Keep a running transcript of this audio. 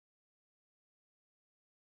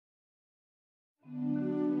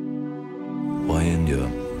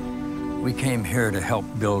We came here to help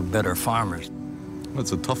build better farmers.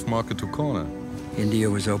 It's a tough market to corner. India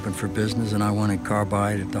was open for business, and I wanted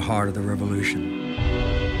carbide at the heart of the revolution.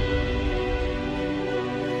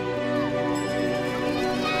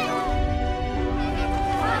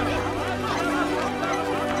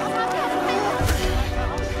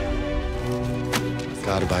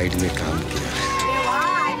 Carbide में काम किया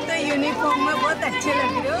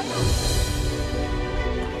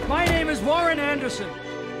My name is Warren Anderson.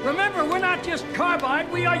 Remember, we're not just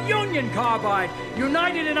carbide, we are Union Carbide,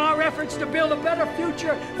 united in our efforts to build a better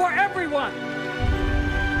future for everyone.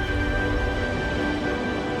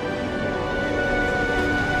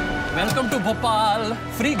 Welcome to Bhopal.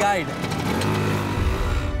 Free guide.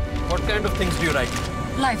 What kind of things do you write?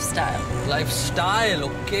 Lifestyle. Lifestyle,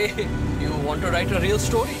 okay. You want to write a real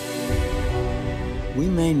story? We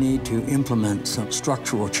may need to implement some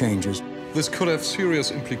structural changes. This could have serious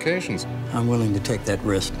implications. I'm willing to take that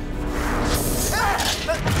risk.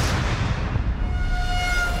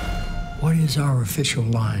 What is our official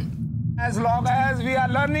line? As long as we are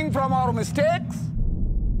learning from our mistakes,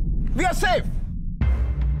 we are safe.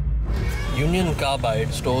 Union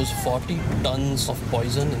Carbide stores 40 tons of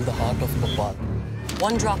poison in the heart of Bhopal.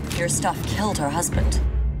 One drop of your stuff killed her husband.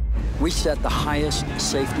 We set the highest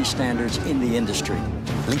safety standards in the industry.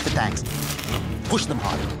 Link the tanks. Push them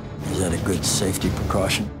hard. Is that a good safety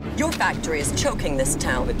precaution? Your factory is choking this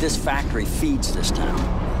town. But this factory feeds this town.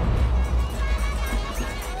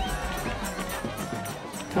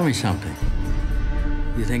 Tell me something.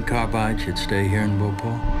 You think carbide should stay here in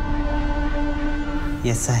Bhopal?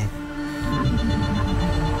 Yes, Sahib.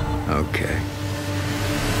 Okay.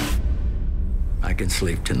 I can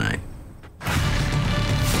sleep tonight.